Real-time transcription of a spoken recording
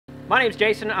My name's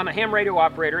Jason. I'm a ham radio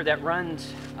operator that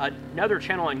runs another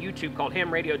channel on YouTube called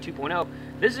Ham Radio 2.0.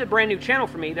 This is a brand new channel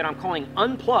for me that I'm calling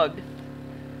Unplugged,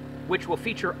 which will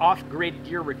feature off-grid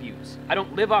gear reviews. I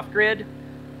don't live off-grid.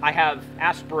 I have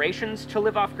aspirations to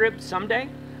live off-grid someday,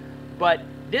 but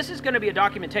this is going to be a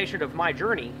documentation of my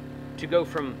journey to go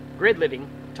from grid living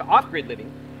to off-grid living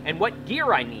and what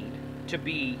gear I need to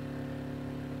be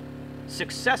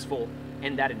successful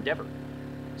in that endeavor.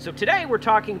 So today we're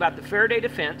talking about the Faraday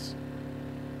Defense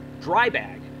dry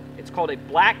bag. It's called a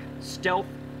Black Stealth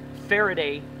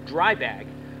Faraday dry bag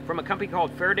from a company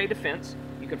called Faraday Defense.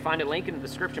 You can find a link in the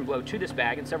description below to this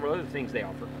bag and several other things they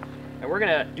offer. And we're going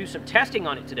to do some testing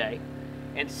on it today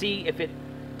and see if it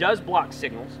does block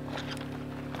signals.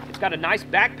 It's got a nice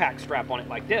backpack strap on it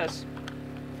like this.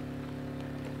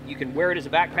 You can wear it as a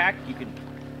backpack. You can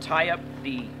tie up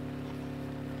the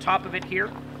top of it here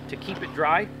to keep it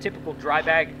dry. Typical dry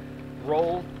bag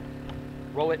roll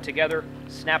it together,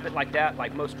 snap it like that,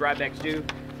 like most dry bags do.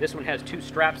 This one has two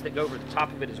straps that go over the top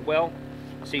of it as well,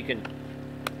 so you can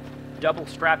double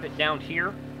strap it down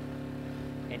here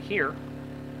and here.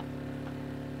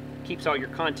 Keeps all your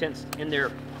contents in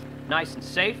there nice and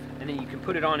safe, and then you can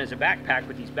put it on as a backpack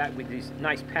with these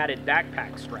nice padded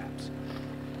backpack straps.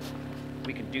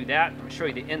 We can do that. I'm going to show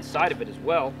you the inside of it as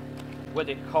well. What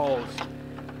it calls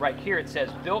right here, it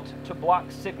says built to block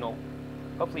signal.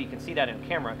 Hopefully you can see that in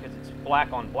camera because it's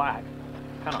black on black.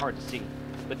 Kind of hard to see.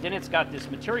 But then it's got this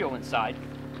material inside.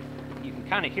 You can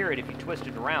kind of hear it if you twist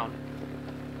it around.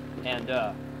 And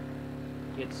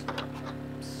it's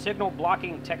signal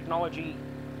blocking technology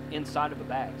inside of a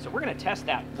bag. So we're going to test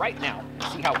that right now and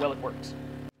see how well it works.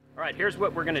 All right, here's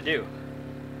what we're going to do.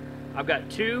 I've got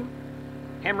two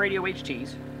ham radio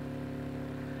HTs.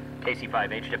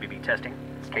 KC5 HWB testing.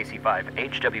 KC5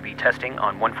 HWB testing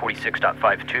on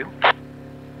 146.52.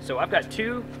 So I've got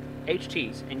two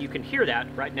HTs, and you can hear that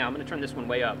right now. I'm going to turn this one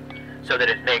way up so that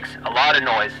it makes a lot of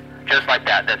noise, just like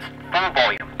that. That's full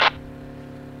volume.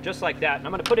 Just like that. And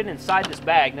I'm going to put it inside this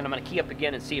bag, and then I'm going to key up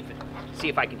again and see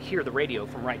if I can hear the radio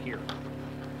from right here.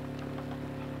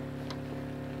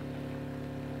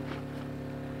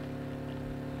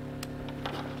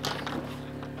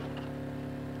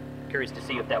 Curious to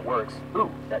see if that works.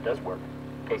 Ooh, that does work.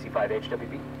 KC5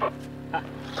 HWB.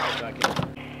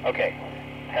 Okay.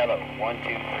 Hello. 1, 2,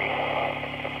 3.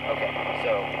 Okay.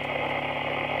 So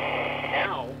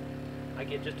now I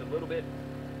get just a little bit.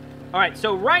 All right.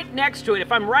 So right next to it,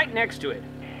 if I'm right next to it,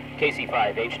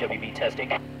 KC5 HWB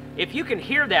testing. If you can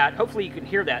hear that, hopefully you can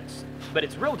hear that, but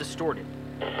it's real distorted.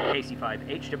 KC5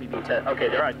 HWB test. Okay.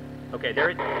 There. Okay. There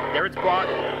it's blocked.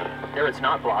 There it's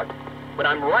not blocked. But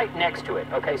I'm right next to it.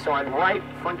 Okay, so I'm right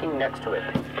freaking next to it.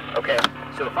 Okay,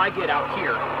 so if I get out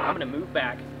here, I'm going to move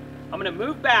back. I'm going to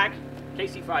move back,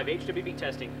 KC5 HWB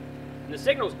testing, and the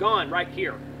signal's gone right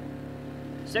here.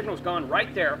 The signal's gone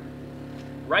right there.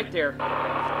 Right there.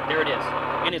 There it is.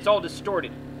 And it's all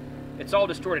distorted. It's all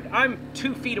distorted. I'm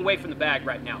 2 feet away from the bag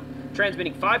right now,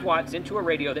 transmitting 5 watts into a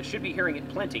radio that should be hearing it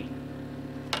plenty.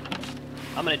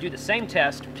 I'm going to do the same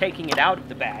test, taking it out of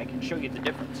the bag, and show you the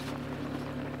difference.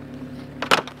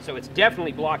 So it's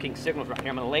definitely blocking signals right here.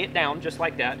 I'm going to lay it down just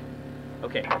like that.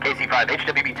 Okay. KC5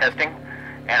 HWB testing,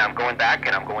 and I'm going back,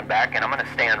 and I'm going back, and I'm going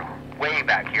to stand way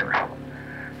back here.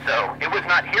 So it was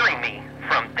not hearing me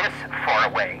from this far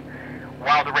away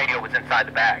while the radio was inside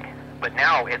the bag. But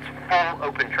now it's full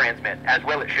open transmit, as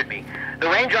well it should be. The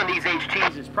range on these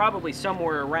HTs is probably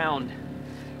somewhere around,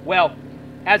 well,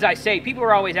 as I say, people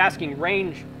are always asking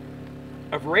range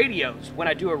of radios when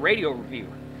I do a radio review.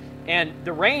 And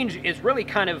the range is really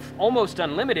kind of almost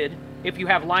unlimited if you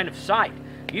have line of sight.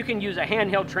 You can use a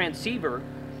handheld transceiver,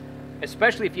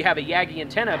 especially if you have a Yagi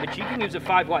antenna, but you can use a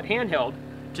 5-watt handheld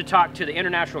to talk to the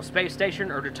International Space Station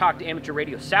or to talk to amateur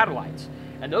radio satellites.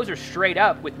 And those are straight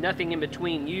up with nothing in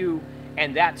between you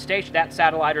and that station, that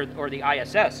satellite or the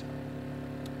ISS.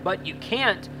 But you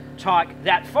can't talk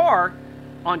that far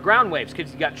on ground waves because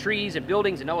you've got trees and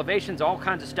buildings and elevations, all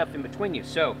kinds of stuff in between you.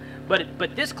 So,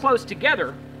 but this close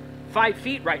together, 5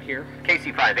 feet right here.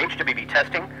 KC5 HWB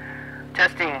testing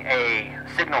a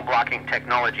signal blocking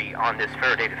technology on this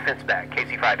Faraday Defense bag,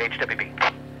 KC5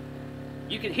 HWB.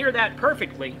 You can hear that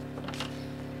perfectly,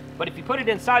 but if you put it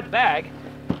inside the bag,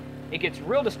 it gets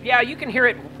real, yeah, you can hear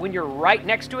it when you're right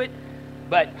next to it,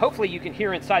 but hopefully you can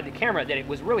hear inside the camera that it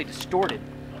was really distorted.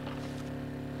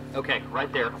 Okay,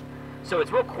 right there. So it's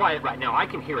real quiet right now. I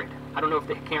can hear it. I don't know if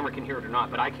the camera can hear it or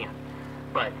not, but I can.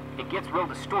 But it gets real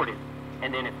distorted.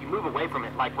 And then if you move away from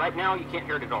it, like right now, you can't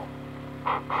hear it at all.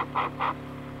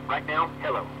 Right now,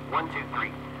 hello, 1, 2,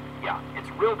 3. Yeah, it's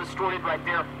real distorted right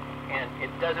there, and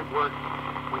it doesn't work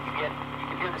when you can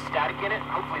hear the static in it.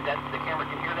 Hopefully that the camera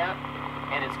can hear that,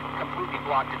 and it's completely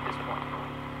blocked at this point.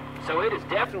 So it is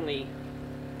definitely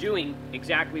doing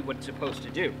exactly what it's supposed to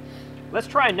do. Let's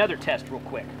try another test real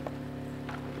quick.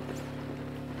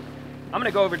 I'm going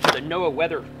to go over to the NOAA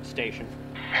weather station.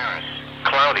 Paris,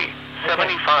 cloudy,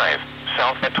 75,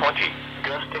 south at 20,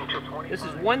 gusting to 20. This is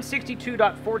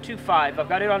 162.425. I've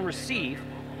got it on receive,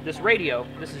 this radio.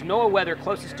 This is NOAA weather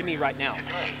closest to me right now.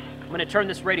 I'm going to turn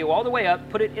this radio all the way up,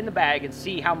 put it in the bag, and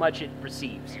see how much it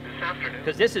receives.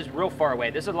 Because this is real far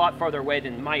away. This is a lot farther away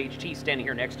than my HT standing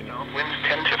here next to me. Winds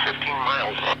 10 to 15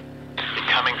 miles,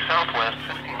 becoming southwest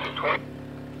 15 to 20.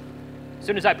 As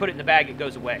soon as I put it in the bag, it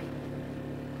goes away.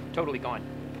 Totally gone.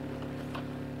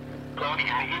 Cloudy in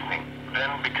the evening,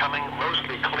 then becoming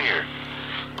mostly clear.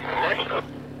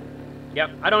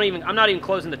 Yep, I'm not even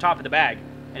closing the top of the bag,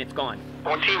 and it's gone.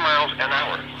 20 miles an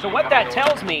hour. So what that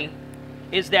tells me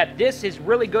is that this is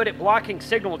really good at blocking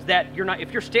signals that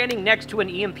if you're standing next to an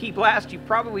EMP blast, you've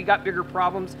probably got bigger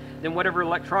problems than whatever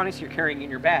electronics you're carrying in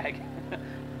your bag.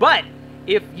 But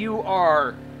if you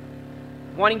are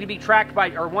wanting to be tracked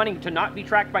by, or wanting to not be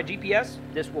tracked by GPS,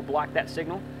 this will block that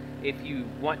signal. If you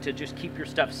want to just keep your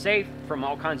stuff safe from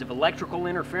all kinds of electrical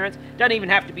interference, doesn't even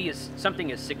have to be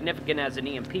something as significant as an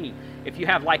EMP. If you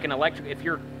have like if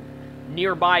you're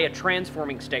nearby a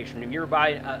transforming station, or nearby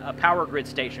a power grid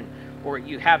station, or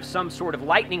you have some sort of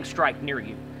lightning strike near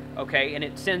you, okay, and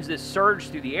it sends this surge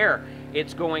through the air,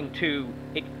 it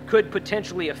could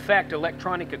potentially affect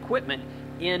electronic equipment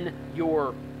in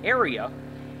your area.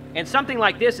 And something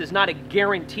like this is not a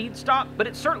guaranteed stop, but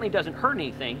it certainly doesn't hurt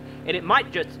anything, and it might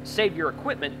just save your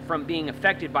equipment from being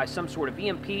affected by some sort of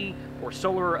EMP or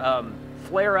solar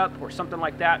flare-up or something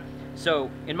like that.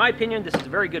 So, in my opinion, this is a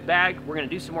very good bag. We're going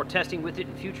to do some more testing with it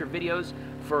in future videos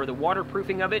for the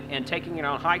waterproofing of it and taking it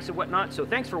on hikes and whatnot. So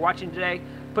thanks for watching today.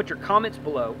 Put your comments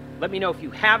below. Let me know if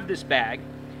you have this bag,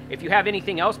 if you have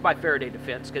anything else by Faraday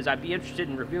Defense, because I'd be interested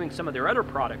in reviewing some of their other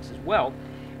products as well.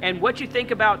 And what you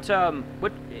think about,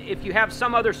 if you have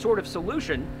some other sort of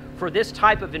solution for this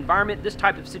type of environment, this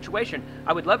type of situation.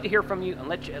 I would love to hear from you and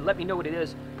let me know what it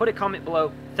is. Put a comment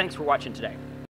below. Thanks for watching today.